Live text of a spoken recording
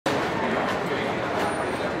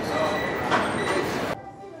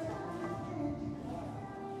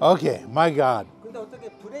Okay, my God.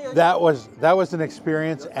 That was an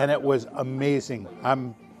experience, and it was amazing.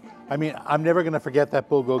 I'm never gonna forget that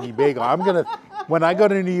bulgogi bagel. When I go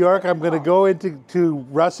to New York, I'm gonna go into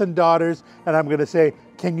Russ and Daughters, and I'm gonna say,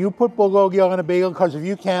 can you put bulgogi on a bagel? Because if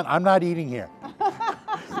you can't, I'm not eating here.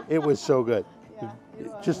 It was so good. Yeah,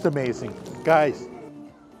 just amazing. Guys,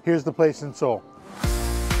 here's the place in Seoul.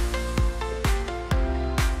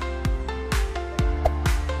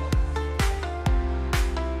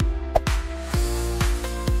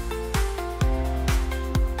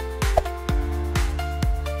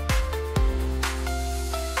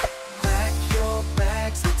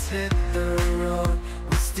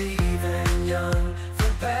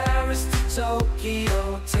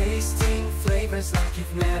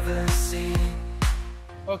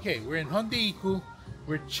 Okay, we're in Hongdae.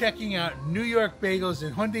 We're checking out New York bagels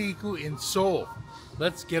in Hongdae in Seoul.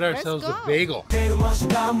 Let's get ourselves a bagel.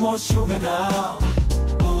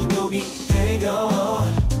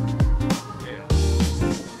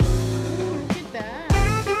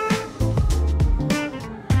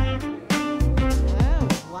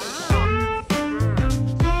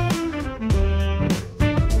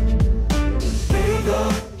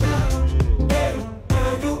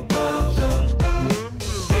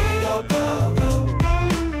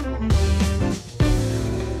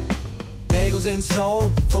 In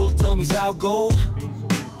Seoul, full tummies out gold.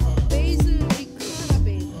 Basil ricotta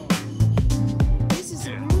bagel. This is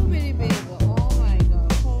blueberry bagel. Oh my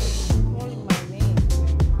God, calling my name.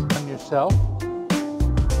 On yourself?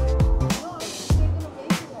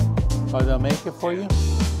 No, Oh, they'll make it for you?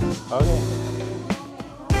 Okay.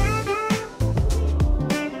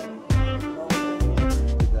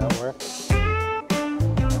 Did that work?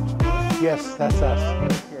 Yes, that's us.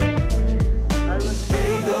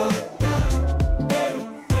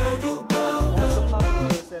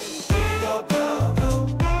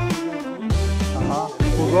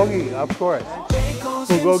 Bulgogi, of course.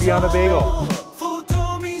 Bulgogi on a bagel.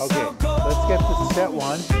 Okay, let's get the set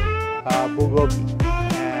one. Bulgogi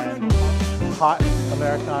and hot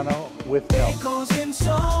Americano with milk.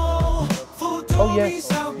 Oh yes,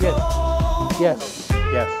 yes, yes,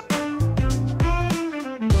 yes.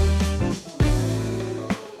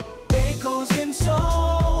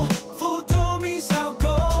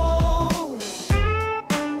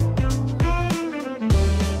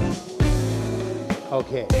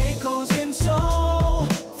 Okay.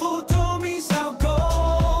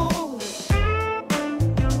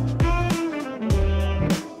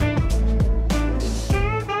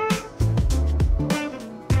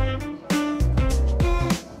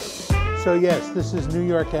 So yes, this is New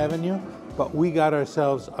York Avenue, but we got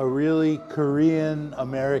ourselves a really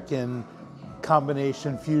Korean-American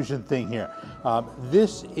combination fusion thing here.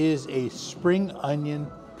 This is a spring onion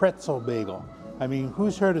pretzel bagel. I mean,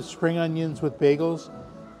 who's heard of spring onions with bagels?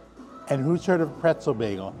 And who's heard of pretzel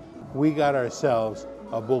bagel? We got ourselves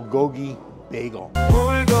a bulgogi bagel.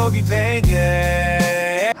 Bulgogi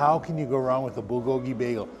bagel. How can you go wrong with a bulgogi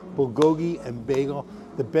bagel? Bulgogi and bagel,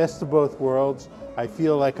 the best of both worlds. I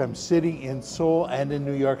feel like I'm sitting in Seoul and in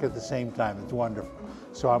New York at the same time. It's wonderful.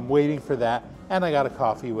 So I'm waiting for that, and I got a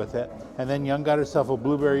coffee with it. And then Young got herself a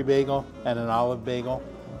blueberry bagel and an olive bagel.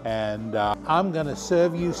 And I'm gonna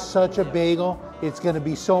serve you such a bagel. It's gonna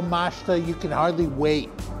be so matcha you can hardly wait.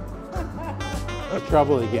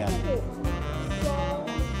 Trouble again.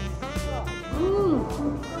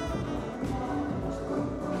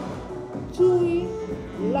 Chewy,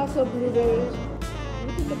 lots of blueberries.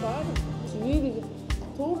 Look at the bottom. It's really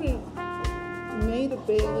totally made a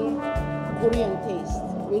bagel Korean taste.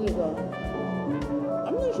 Really good.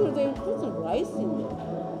 I'm not sure they put some rice in there.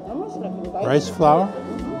 Almost like rice flour?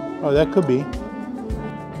 Oh, that could be.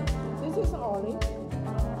 This is olive. Cheese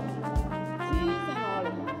and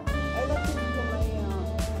olive. I like to put my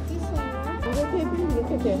this one.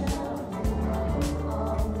 Look at it.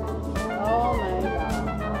 Oh my God.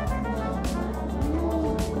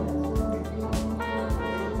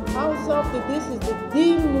 How soft this is the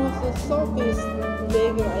most softest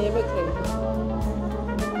bagel I ever tasted.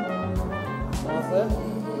 That's it?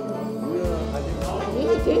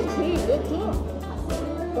 It tastes pretty good too.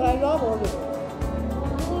 But I love olive.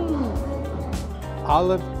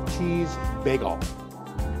 Olive cheese bagel.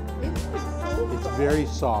 It's very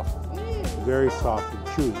soft. Very soft and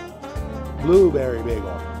chewy. Blueberry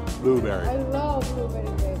bagel. Blueberry. I love blueberry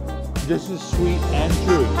bagel. This is sweet and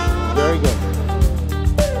chewy. Very good.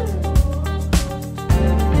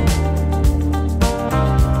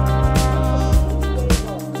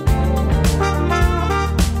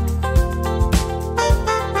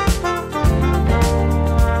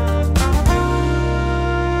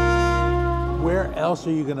 else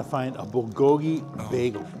are you gonna find a bulgogi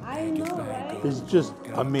bagel? I know, right? It's just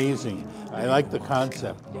amazing. I like the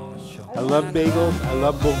concept. I love bagels, I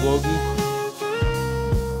love bulgogi.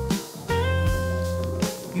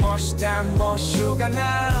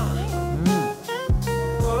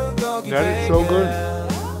 That is so good.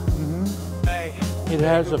 It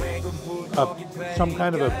has some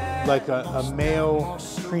kind of a mayo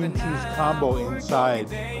cream cheese combo inside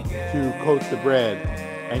to coat the bread.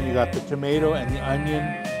 And you got the tomato and the onion,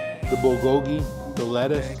 the bulgogi, the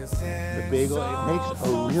lettuce, the bagel. It makes a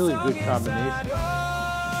really good combination.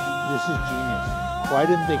 This is genius. Why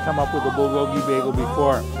didn't they come up with a bulgogi bagel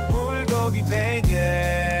before?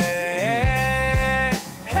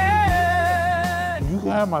 You can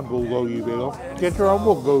have my bulgogi bagel. Get your own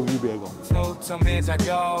bulgogi bagel.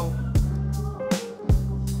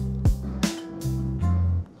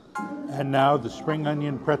 And now the spring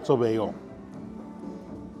onion pretzel bagel.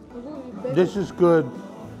 This is good,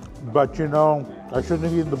 but you know, I shouldn't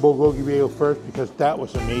have eaten the bulgogi bagel first because that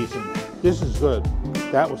was amazing. This is good.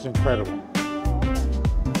 That was incredible.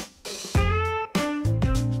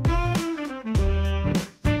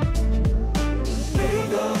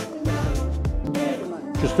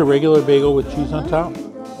 Just a regular bagel with cheese on top.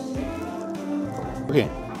 Okay.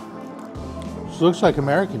 This looks like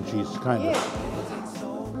American cheese, kind of.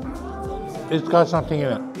 It's got something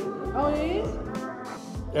in it. Oh, it is?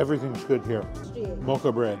 Everything's good here. Mocha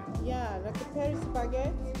bread. Yeah, like the Paris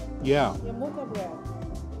baguette. Yeah. Yeah, mocha bread.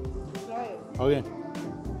 Try it. Okay.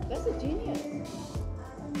 That's a genius.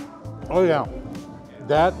 Oh yeah.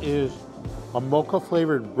 That is a mocha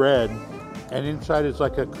flavored bread, and inside is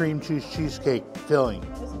like a cream cheese cheesecake filling.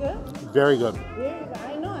 It's good? Very good. Very good.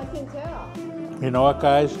 I know, I can tell. You know what,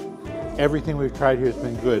 guys? Everything we've tried here has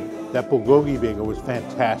been good. That bulgogi bagel was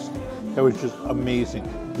fantastic. That was just amazing.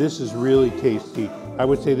 This is really tasty. I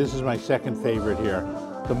would say this is my second favorite here,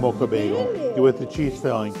 the mocha bagel with the cheese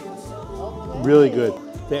filling. Okay. Really good.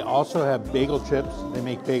 They also have bagel chips. They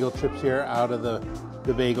make bagel chips here out of the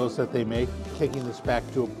bagels that they make. Taking this back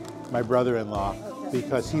to my brother-in-law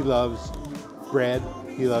because he loves bread,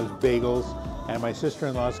 he loves bagels, and my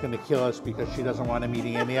sister-in-law is going to kill us because she doesn't want him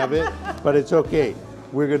eating any of it, but it's okay.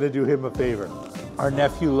 We're going to do him a favor. Our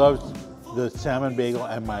nephew loves the salmon bagel,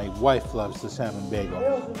 and my wife loves the salmon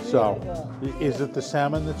bagel. So, is it the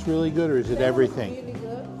salmon that's really good, or is it everything? Really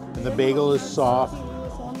good. And the bagel is soft,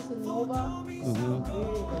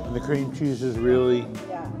 Mm-hmm. and the cream cheese is really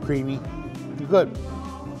creamy. Good.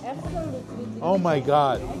 Absolutely. Oh my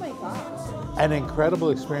God. Oh my God. An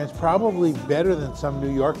incredible experience, probably better than some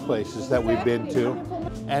New York places that we've been to.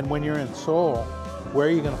 And when you're in Seoul, where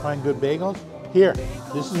are you going to find good bagels? Here.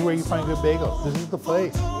 This is where you find good bagels. This is the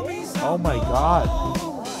place. Oh my God.